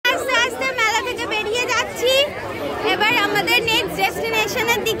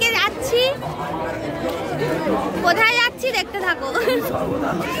স্টেশনের দিকে যাচ্ছি। কোথায় যাচ্ছি দেখতে থাকো।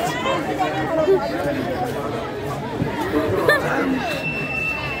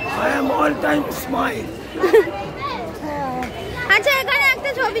 আচ্ছা এখানে একটা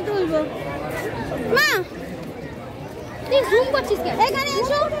ছবি তুলবো। মা তুই জুম করছিস কেন? এখানে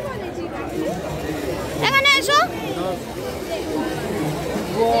এসো, এখানে এসো।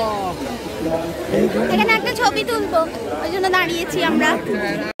 এখানে একটা ছবি তুলবো, ওই জন্য দাঁড়িয়েছি আমরা।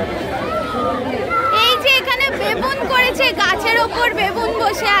 এই যে এখানে বেগুন করেছে, গাছের ওপর বেগুন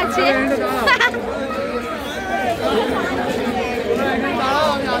বসে আছে।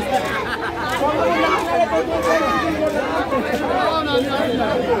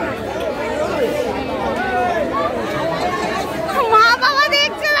 মা বাবা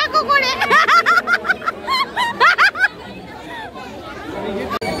দেখছে দেখো করে।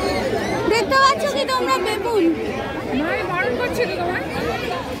 দেখতে পাচ্ছ কি তোমরা বেগুন?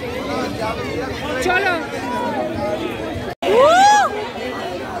 চলো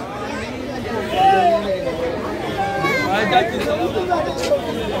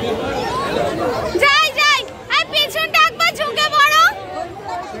যাই যাই। আর পিছনটা একবার ঝুঁকে পড়ো,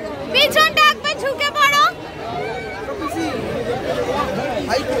 পিছনটা একবার ঝুঁকে পড়ো।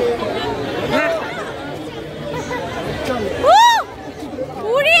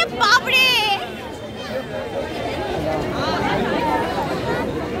 উরে বাপরে,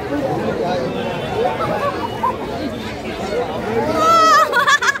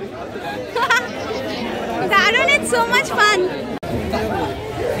 দারুণ, ইটস সো মাচ ফান।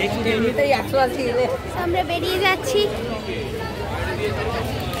 আমরা বেরিয়ে যাচ্ছি।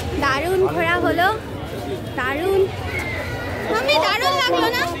 দারুণ ঘোরা হলো, দারুণ। মাম্মি দারুণ লাগলো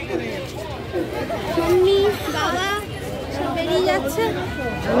না? মাম্মি বাবা সব বেরিয়ে যাচ্ছে।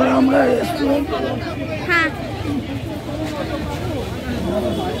 হ্যাঁ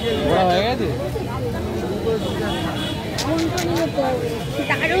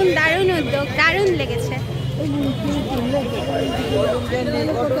দারুণ দারুণ উদ্যোগ, দারুণ লেগেছে।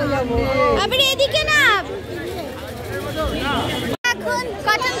 আবার এদিকে না, এখন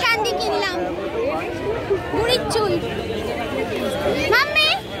কটন ক্যান্ডি কিনলাম, বুড়ির চুল। মাম্মি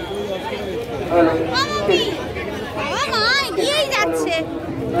মাম্মি মা এগিয়েই যাচ্ছে।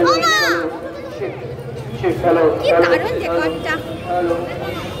 ও মা কি দারুণ ডেকরটা।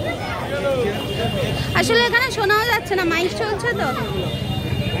 আসলে এখানে শোনাও যাচ্ছে না, মাইক চলছে তো।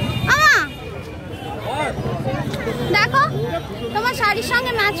 আমা দেখো তোমার শাড়ির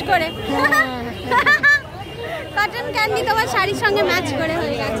সঙ্গে ম্যাচ করে, কটন ক্যান্ডি তোমার শাড়ির সঙ্গে ম্যাচ করে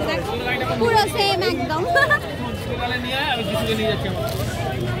হয়ে গেছে। দেখো পুরো সেম একদম।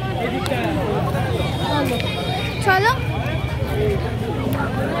 চলো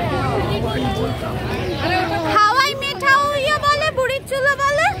হাওয়াই মেঠাও ইয়ে বলে, বুড়ির চুলো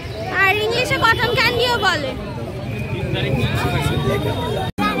বলে, আর ইংলিশে কটন ক্যান্ডিও বলে।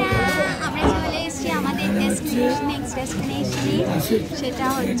 আমরা চলে এসেছি আমাদের ডেস্টিনেশন, নেক্সট ডেস্টিনেশনে। সেটা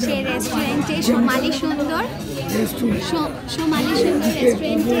হচ্ছে রেস্টুরেন্টে সোমালি সুন্দর, সোমালি সুন্দর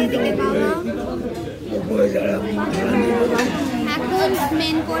রেস্টুরেন্টে এদিকে পাওয়া। এখন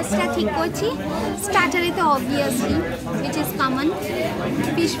মেন কোর্সটা ঠিক করছি। স্টার্টারে তো obviously which is common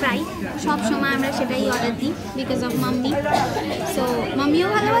fish fry, সব সময় আমরা সেটাই অর্ডার দিই বিকজ অফ মাম্মি। সো মাম্মিও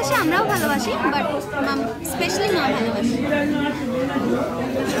ভালোবাসে, আমরাও ভালোবাসি, বাট স্পেশালি মা ভালোবাসি।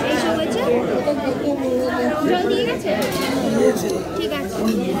 এইসব হয়েছে, জল দিয়ে গেছে, ঠিক আছে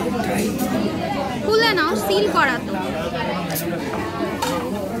খুলে নাও, সিল করা তো।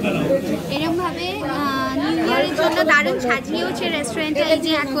 এরকমভাবে নিউ ইয়ারের জন্য দারুণ সাজিয়েওছে রেস্টুরেন্টটা। এই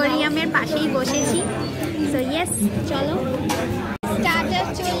যে অ্যাকোয়ারিয়ামের পাশেই বসেছি। সো ইয়েস চলো, স্টার্টার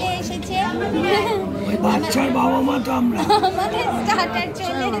চলে এসেছে। বাচ্চার বাবা মা তো আমরা, আমাদের স্টার্টার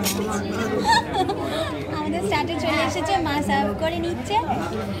চলে এসেছে, আমাদের স্টার্টার চলে এসেছে। মা সার্ভ করে নিচ্ছে।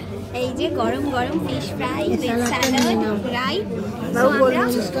 এই যে গরম গরম fish fry with salad, rice.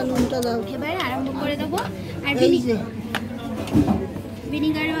 এবার আরম্ভ করে দেবো। আর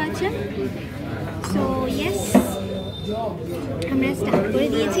ভিনিগারও আছে। সো ইয়েস আমরা স্টার্ট করে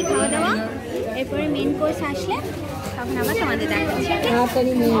দিয়েছি খাওয়া দাওয়া। এরপরে মেন কোর্স আসলে তখন আবার তোমাদের দেখাচ্ছি।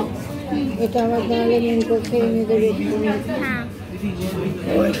 এটা আমার তাহলে মেন কোর্সে এনে দেবে। হ্যাঁ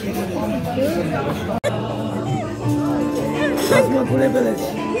চশমা খুলে ফেলেছি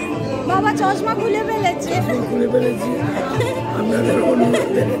বাবা, চশমা খুলে ফেলেছে, খুলে ফেলেছি। আপনাদের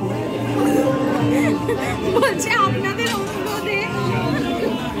অনুরোধে বলছে আপনাদের অনুরোধে।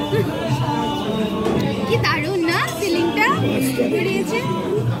 কি দারুণ না সিলিংটা বেরিয়েছে,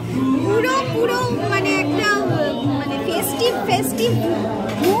 পুরো পুরো মানে একটা মানে ফেস্টিভ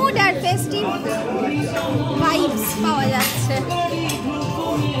মুড আর ফেস্টিভ ভাইবস পাওয়া যাচ্ছে।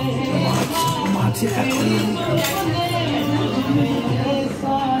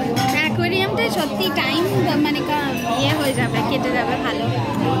 অ্যাকোয়ারিয়ামটা সত্যি টাইম মানে ইয়ে হয়ে যাবে, কেটে যাবে ভালো।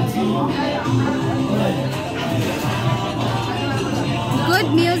 Good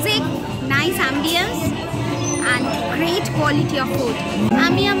music, nice ambience and great quality of food.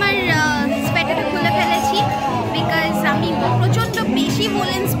 আমি আমার সোয়েটারটা খুলে ফেলেছি বিকজ আমি প্রচণ্ড বেশি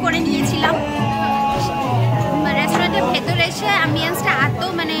ভোলেন্স করে নিয়েছিলাম। রেস্টুরেন্টের ভেতরে এসে অ্যাম্বিয়েন্সটা এত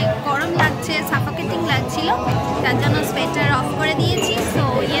মানে গরম লাগছে, সাফোকেটিং লাগছিল, তার জন্য সোয়েটার অফ করে দিয়েছি। So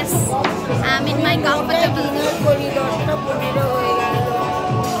yes, I am in my comfortable. 10:15 হয়ে গেল।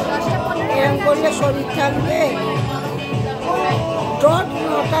 এরকম করলে শরীর থাকবে। ডট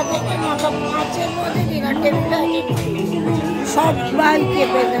 9টা থেকে 9:05-এর মধ্যে ডিনার টেবিলে সবাইকে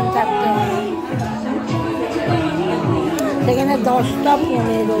প্রেজেন্ট থাকতে হবে। সেখানে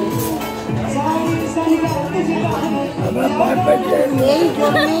 10:15। এই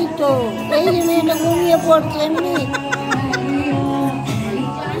জন্যই তো, এই জন্য এটা ঘুমিয়ে পড়ছে এমনি।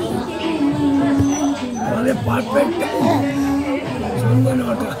 পারফেক্ট সন্ধ্যে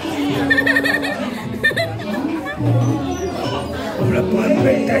 9টা, আমরা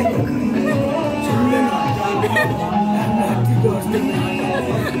পারফেক্ট টাইম সন্ধ্যে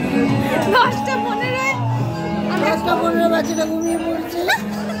 10:15 বাচ্চাটা ঘুমিয়ে পড়ছে।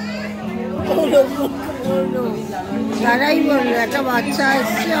 তারাই বললো একটা বাচ্চা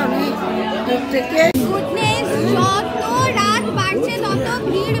এসছে অনেক দূর থেকে। গুডনেস, যত রাত বাড়ছে তত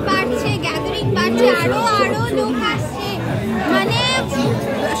ভিড় বাড়ছে, গ্যাদারিং বাড়ছে, আরো লোক আসছে। মানে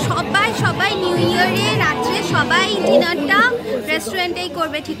সবাই নিউ ইয়ারে রাত্রে সবাই ডিনারটা রেস্টুরেন্টেই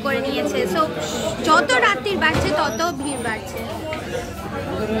করবে ঠিক করে নিয়েছে। সো যত রাত্রির বাড়ছে তত ভিড় বাড়ছে।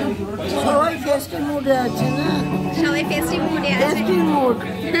 সবাই ফেস্টিভ মুডে আছে না, সবাই ফেস্টিভ মুডে আছে। ফেস্টিভ মুড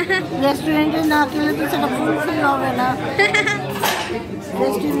রেস্টুরেন্টে না খেলে তো সেটা ফুলফিল হবে না।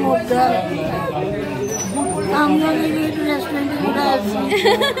 ফেস্টিভ মুডটা আমিও যদি একটু রেস্টুরেন্টে ঘুরে আসি,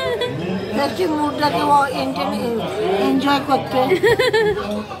 ফেস্টিভ মুডটাকে এনজয় করতে।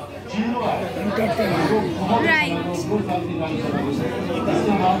 Right.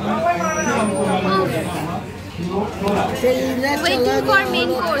 Waiting for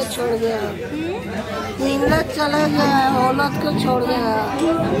main course. छोड़ गया, इंग्लैंड चला गया, औलाद को छोड़ गया।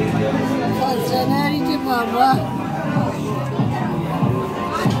 जनवरी के बाबा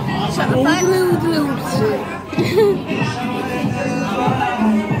उतरे उठছে।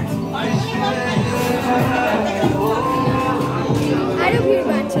 আরো ভিড়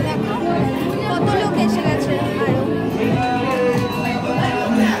বাড়ছে, দেখো কত লোক এসে গেছে আরো।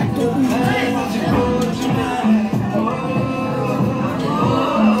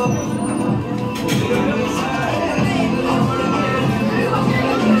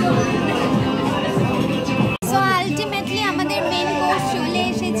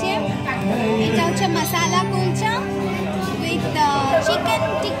 मसाला कुलचा विथ चिकन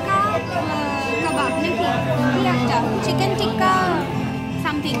टिक्का कबाब नाকি কি একটা চিকেন টিক্কা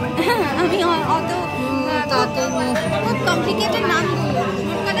সামথিং আমি অত খুব কমপ্লিকেটেড নাম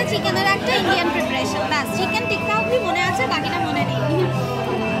মানে চিকেনের একটা ইন্ডিয়ান প্রিপারেশন বাস চিকেন টিক্কা भी মনে আছে বাকিটা মনে নেই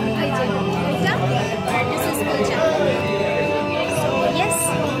এই যে এটা this is kulcha so yes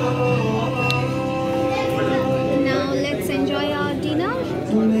now let's enjoy our dinner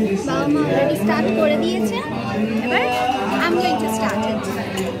বাবা মা অলরেডি স্টার্ট করে দিয়েছে এবার I am going to start it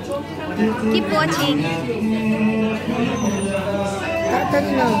keep watching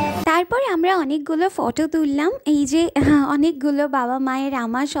তারপরে আমরা অনেকগুলো ফটো তুললাম এই যে অনেকগুলো বাবা মায়ের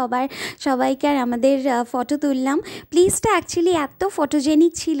আমার সবাইকার আমাদের ফটো তুললাম প্লেসটা অ্যাকচুয়ালি এত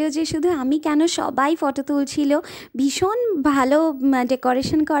ফটোজেনিক ছিল যে শুধু আমি কেন সবাই ফটো তুলছিল ভীষণ ভালো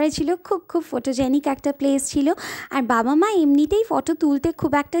ডেকোরেশন করেছিল খুব ফটোজেনিক একটা প্লেস ছিল আর বাবা মা এমনিতেই ফটো তুলতে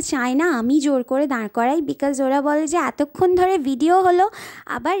খুব একটা চায় না আমি জোর করে দাঁড় করাই বিকজ ওরা বলে যে এতক্ষণ ধরে ভিডিও হলো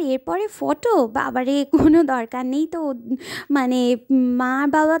আবার এরপরে ফটো বাবারে কোনো দরকার নেই তো মানে মা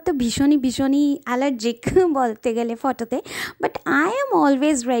বাবা তো ভীষণই অ্যালার্জিক বলতে গেলে ফটোতে but I am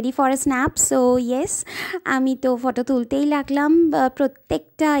always ready for a snap so yes আমি তো ফটো তুলতেই লাগলাম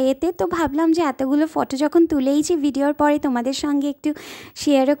প্রত্যেকটা এতে তো ভাবলাম যে এতগুলো ফটো যখন তুলেইছি ভিডিওর পরে তোমাদের সঙ্গে একটু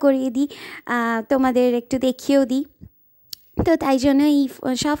শেয়ারও করিয়ে দিই তোমাদের একটু দেখিয়েও দিই তো তাই জন্য এই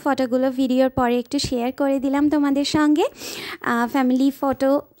সব ফটোগুলো ভিডিওর পরে একটু শেয়ার করে দিলাম তোমাদের সঙ্গে, ফ্যামিলি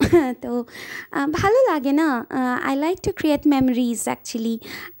ফটো। তো ভালো লাগে না, I like to create memories actually.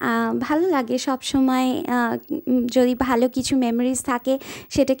 ভালো লাগে সব সময় যদি ভালো কিছু মেমোরিজ থাকে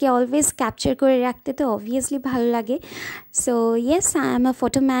সেটাকে অলওয়েজ ক্যাপচার করে রাখতে, তো অবভিয়াসলি ভালো লাগে। So yes, I am a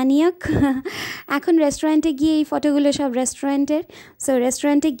photo maniac. এখন রেস্টুরেন্টে গিয়ে এই ফটোগুলো সব রেস্টুরেন্টের, সো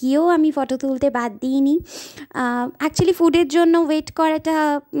রেস্টুরেন্টে গিয়েও আমি ফটো তুলতে বাদ দিইনি। অ্যাকচুয়ালি ফুডের জন্য ওয়েট করাটা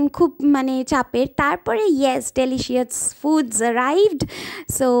খুব মানে চাপের। তারপরে yes, delicious foods arrived.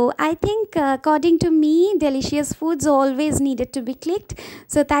 So I think according to me delicious foods always needed to B clicked.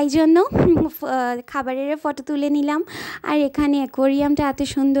 So তাই জন্য খাবারের ফটো তুলে নিলাম। আর এখানে অ্যাকোয়ারিয়ামটা এত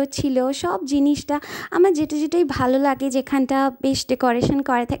সুন্দর ছিল, সব জিনিসটা আমার যেটাই ভালো লাগে, যেখানটা বেশ ডেকোরেশন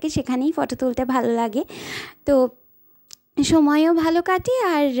করা থাকে সেখানেই ফটো তুলতে ভালো লাগে। তো সময়ও ভালো কাটে,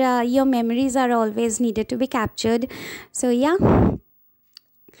 আর your memories are always needed to B captured. So yeah,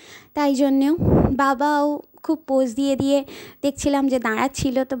 তাই জন্যেও বাবাও খুব পোজ দিয়ে দিয়ে দেখছিলাম যে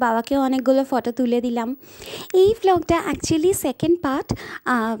দাঁড়াচ্ছিল, তো বাবাকেও অনেকগুলো ফটো তুলে দিলাম। এই ভ্লগটা actually second part,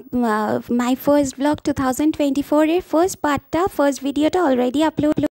 my first vlog 2024-এর first পার্টটা, ফার্স্ট ভিডিওটা অলরেডি আপলোড